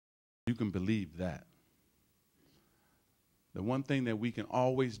You can believe that. The one thing that we can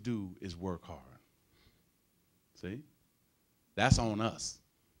always do is work hard. See? That's on us.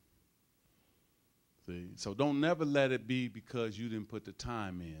 See? So don't never let it be because you didn't put the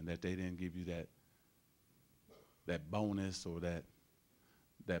time in that they didn't give you that bonus or that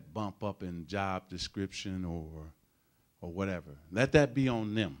bump up in job description or whatever. Let that be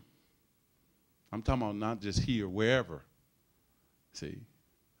on them. I'm talking about not just here, wherever. See?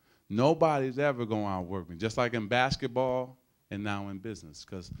 Nobody's ever going to outwork me, just like in basketball and now in business,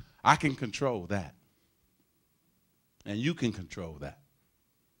 because I can control that. And you can control that.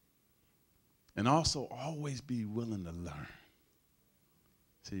 And also always be willing to learn.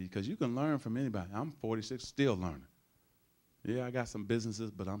 See, because you can learn from anybody. I'm 46, still learning. Yeah, I got some businesses,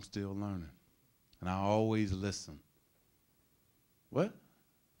 but I'm still learning. And I always listen. What?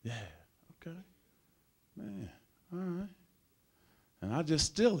 Yeah, okay. Man, all right. And I just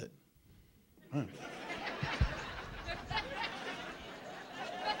steal it. Right.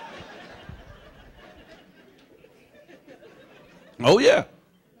 Oh, yeah.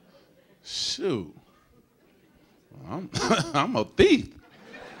 Shoot. I'm a thief.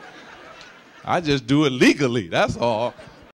 I just do it legally, that's all.